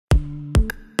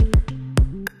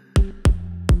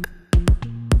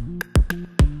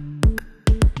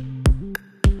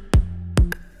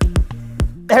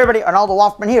Hey everybody, Arnaldo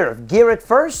Wolfman here, Gear It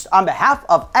First, on behalf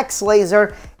of X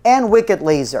Laser and Wicked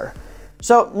Laser.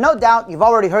 So no doubt you've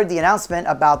already heard the announcement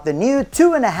about the new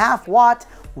 2.5 watt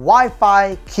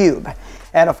Wi-Fi cube,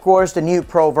 and of course the new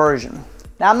Pro version.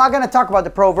 Now I'm not going to talk about the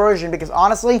Pro version because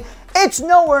honestly, it's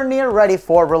nowhere near ready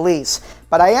for release.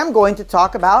 But I am going to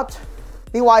talk about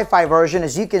the Wi-Fi version.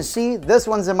 As you can see, this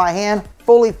one's in my hand,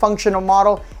 fully functional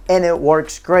model, and it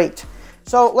works great.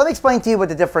 So let me explain to you what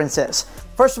the difference is.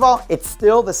 First of all, it's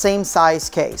still the same size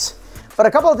case, but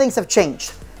a couple of things have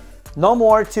changed. No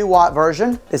more 2 watt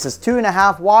version. This is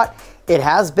 2.5 watt. It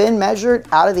has been measured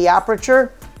out of the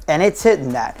aperture and it's hitting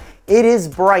that. It is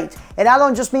bright. And I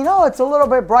don't just mean, oh, it's a little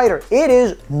bit brighter. It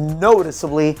is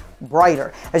noticeably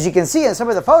brighter. As you can see in some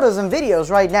of the photos and videos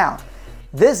right now,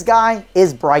 this guy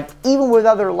is bright. Even with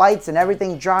other lights and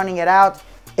everything drowning it out,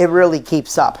 it really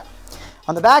keeps up.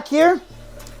 On the back here,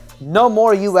 no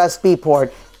more USB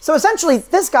port. So essentially,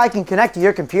 this guy can connect to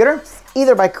your computer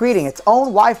either by creating its own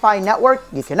Wi-Fi network.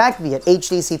 You connect via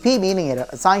HDCP, meaning it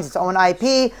assigns its own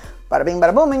IP, bada bing,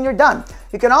 bada boom, and you're done.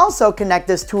 You can also connect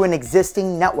this to an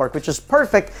existing network, which is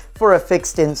perfect for a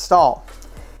fixed install.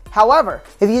 However,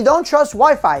 if you don't trust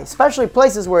Wi-Fi, especially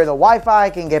places where the Wi-Fi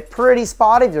can get pretty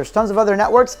spotty, there's tons of other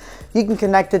networks, you can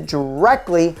connect it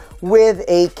directly with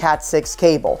a Cat6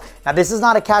 cable. Now this is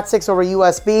not a Cat6 over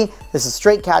USB, this is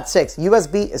straight Cat6.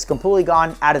 USB is completely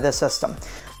gone out of the system.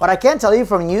 But I can tell you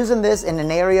from using this in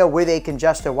an area with a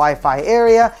congested Wi-Fi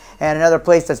area and another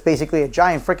place that's basically a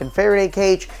giant freaking Faraday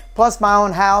cage, plus my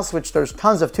own house, which there's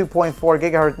tons of 2.4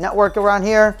 gigahertz network around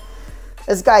here,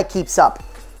 this guy keeps up.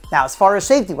 Now, as far as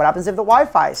safety, what happens if the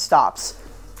Wi-Fi stops?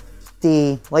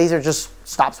 The laser just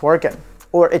stops working,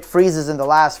 or it freezes in the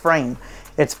last frame.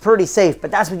 It's pretty safe,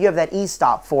 but that's what you have that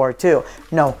e-stop for too.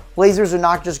 No, lasers are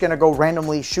not just gonna go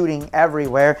randomly shooting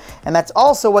everywhere, and that's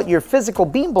also what your physical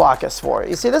beam block is for.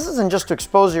 You see, this isn't just to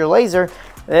expose your laser,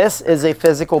 this is a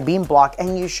physical beam block,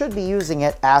 and you should be using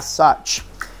it as such.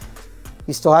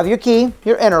 You still have your key,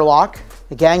 your interlock.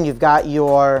 Again, you've got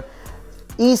your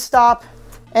e-stop,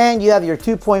 and you have your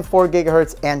 2.4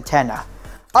 gigahertz antenna.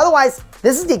 Otherwise,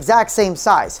 this is the exact same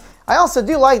size. I also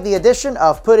do like the addition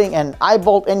of putting an eye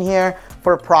bolt in here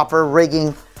for proper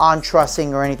rigging on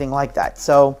trussing or anything like that.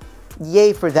 So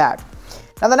yay for that.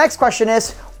 Now the next question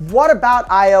is, what about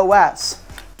iOS?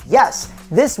 Yes,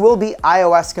 this will be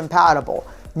iOS compatible.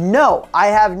 No, I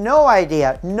have no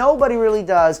idea. Nobody really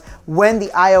does when the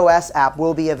iOS app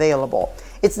will be available.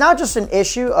 It's not just an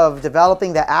issue of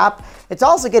developing the app, it's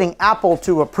also getting Apple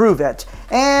to approve it.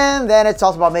 And then it's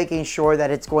also about making sure that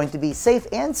it's going to be safe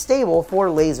and stable for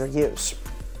laser use.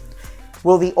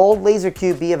 Will the old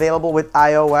LaserCube be available with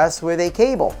iOS with a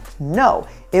cable? No,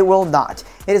 it will not.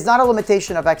 It is not a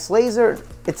limitation of X Laser,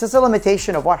 it's just a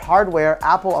limitation of what hardware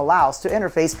Apple allows to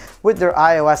interface with their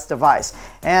iOS device.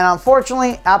 And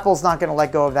unfortunately, Apple's not gonna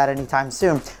let go of that anytime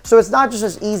soon. So it's not just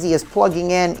as easy as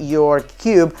plugging in your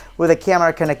cube with a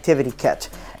camera connectivity kit.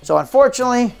 So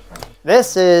unfortunately,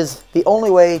 this is the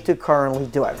only way to currently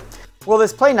do it. Will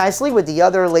this play nicely with the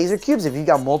other LaserCubes if you've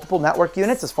got multiple network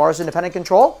units as far as independent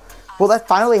control? Will that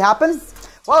finally happen?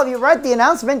 Well, if you read the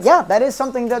announcement, yeah, that is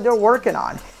something that they're working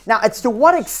on. Now, as to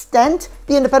what extent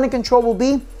the independent control will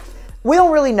be, we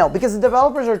don't really know because the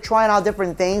developers are trying out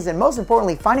different things and most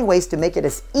importantly, finding ways to make it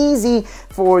as easy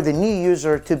for the new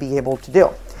user to be able to do.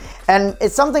 And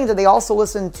it's something that they also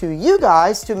listen to you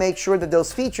guys to make sure that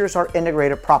those features are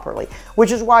integrated properly,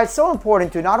 which is why it's so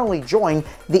important to not only join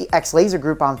the X Laser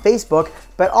group on Facebook,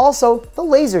 but also the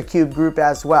LaserCube group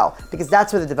as well, because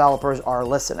that's where the developers are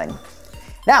listening.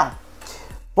 Now,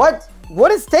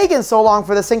 what is taking so long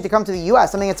for this thing to come to the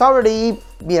US? I mean, it's already,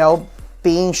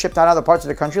 being shipped out of other parts of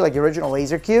the country like the original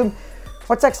LaserCube.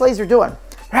 What's X Laser doing?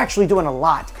 They're actually doing a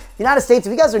lot. The United States,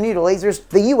 if you guys are new to lasers,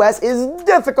 the US is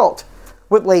difficult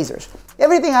with lasers.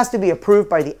 Everything has to be approved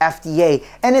by the FDA,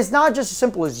 and it's not just as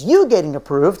simple as you getting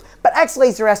approved, but X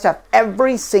Laser has to have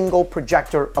every single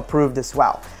projector approved as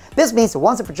well. This means that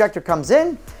once a projector comes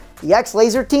in, the X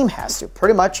Laser team has to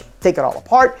pretty much take it all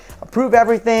apart, approve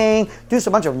everything, do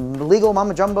some bunch of legal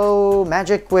mama jumbo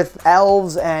magic with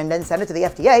elves, and then send it to the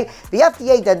FDA. The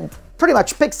FDA then pretty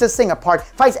much picks this thing apart,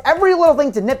 finds every little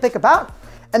thing to nitpick about,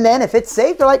 and then if it's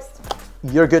safe, they're like,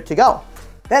 you're good to go.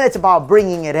 Then it's about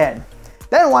bringing it in.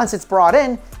 Then once it's brought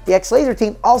in, the X Laser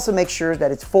team also makes sure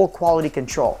that it's full quality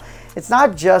control. It's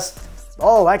not just,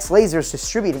 oh, X Laser is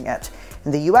distributing it.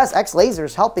 In the US, X Laser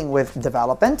is helping with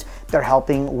development, they're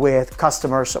helping with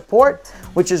customer support,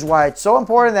 which is why it's so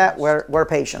important that we're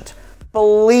patient.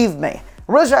 Believe me.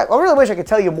 I really wish I could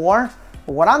tell you more,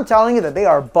 but what I'm telling you that they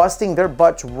are busting their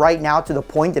butts right now to the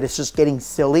point that it's just getting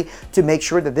silly to make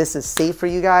sure that this is safe for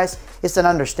you guys, it's an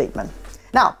understatement.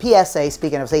 Now, PSA,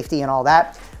 speaking of safety and all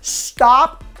that,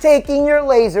 stop taking your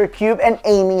LaserCube and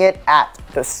aiming it at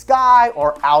the sky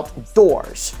or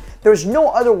outdoors. There's no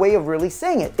other way of really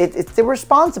saying it. It's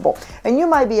irresponsible. And you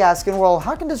might be asking, well,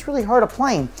 how can this really hurt a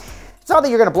plane? It's not that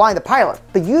you're gonna blind the pilot,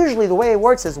 but usually the way it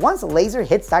works is once a laser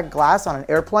hits that glass on an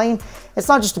airplane, it's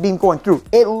not just a beam going through,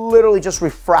 it literally just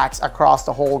refracts across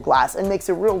the whole glass and makes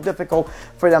it real difficult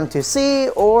for them to see,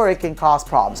 or it can cause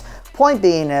problems. Point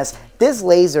being is, this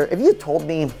laser, if you told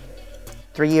me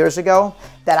 3 years ago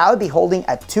that I would be holding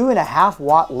a 2.5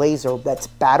 watt laser that's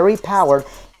battery powered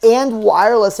and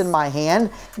wireless in my hand,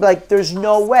 like there's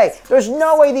no way. There's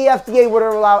no way the FDA would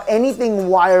allow anything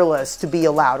wireless to be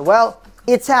allowed. Well,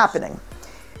 it's happening.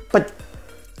 But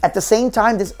at the same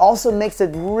time, this also makes it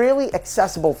really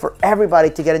accessible for everybody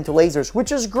to get into lasers,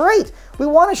 which is great. We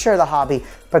want to share the hobby,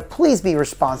 but please be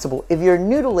responsible. If you're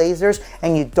new to lasers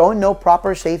and you don't know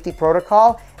proper safety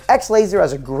protocol, X-Laser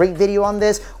has a great video on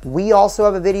this. We also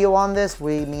have a video on this,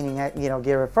 we meaning, you know,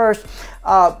 Gear It First.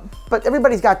 But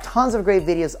everybody's got tons of great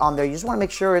videos on there. You just want to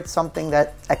make sure it's something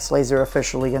that X-Laser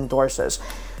officially endorses.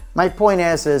 My point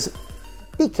is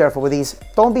be careful with these.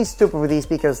 Don't be stupid with these,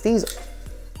 because these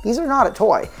are not a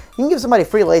toy. You can give somebody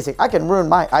free LASIK. I can ruin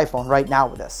my iPhone right now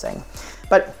with this thing.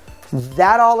 But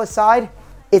that all aside,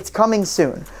 it's coming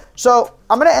soon. So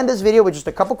I'm gonna end this video with just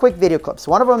a couple quick video clips.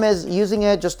 One of them is using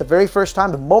it just the very first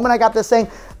time. The moment I got this thing,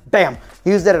 bam,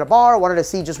 used it at a bar, wanted to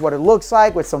see just what it looks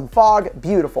like with some fog,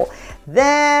 beautiful.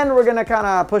 Then we're gonna kind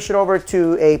of push it over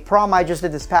to a prom I just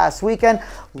did this past weekend.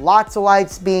 Lots of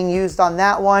lights being used on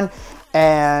that one,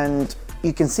 and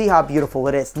you can see how beautiful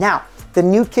it is. Now, the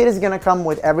new kit is gonna come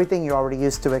with everything you're already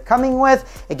used to it coming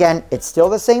with. Again, it's still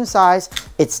the same size.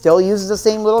 It still uses the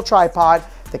same little tripod.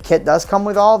 The kit does come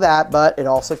with all that, but it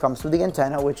also comes with the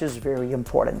antenna, which is very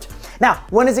important. Now,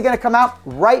 when is it gonna come out?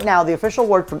 Right now, the official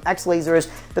word from X-Laser is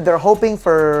that they're hoping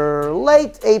for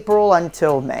late April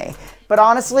until May. But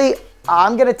honestly,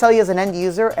 I'm gonna tell you as an end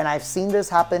user, and I've seen this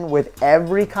happen with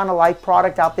every kind of light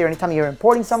product out there. Anytime you're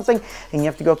importing something and you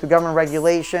have to go through government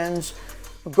regulations,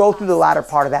 go through the latter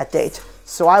part of that date.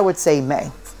 So I would say May.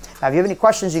 Now, if you have any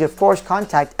questions, you can of course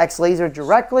contact X-Laser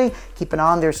directly. Keep an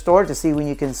eye on their store to see when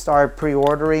you can start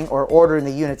pre-ordering or ordering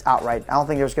the units outright. I don't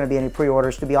think there's going to be any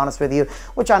pre-orders, to be honest with you,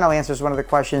 which I know answers one of the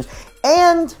questions.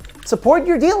 And support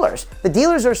your dealers. The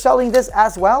dealers are selling this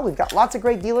as well. We've got lots of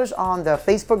great dealers on the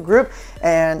Facebook group,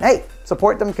 and hey,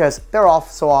 support them because they're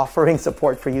also offering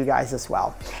support for you guys as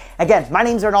well. Again, my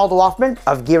name's Arnaldo Hoffman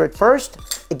of Gear It First.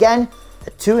 Again, a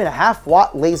 2.5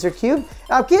 watt LaserCube.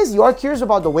 Now, in case you are curious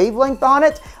about the wavelength on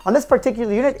it, on this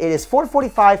particular unit, it is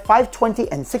 445,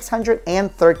 520, and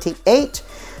 638.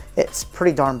 It's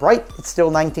pretty darn bright. It's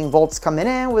still 19 volts coming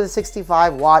in with a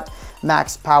 65 watt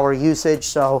max power usage.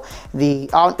 So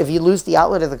if you lose the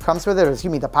outlet that comes with it, or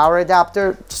excuse me, the power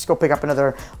adapter, just go pick up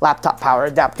another laptop power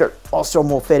adapter. Also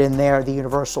will fit in there, the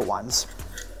universal ones.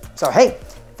 So hey,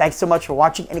 thanks so much for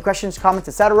watching. Any questions, comments,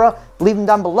 etc., leave them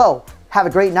down below. Have a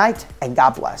great night, and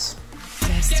God bless.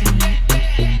 Destiny.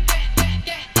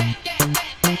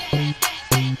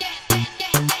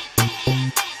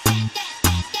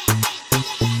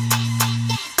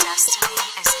 Destiny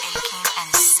is aching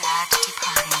and sad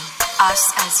departing.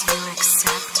 Us as you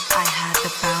accept, I had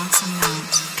the bounce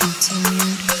amount.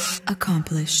 Continued,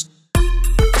 accomplished.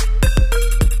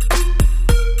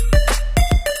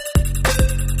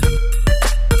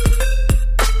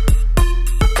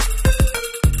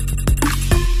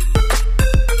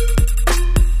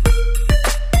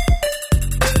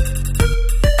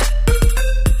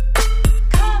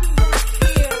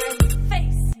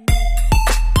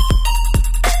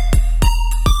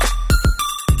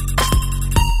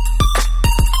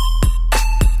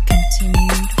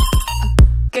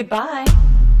 Goodbye.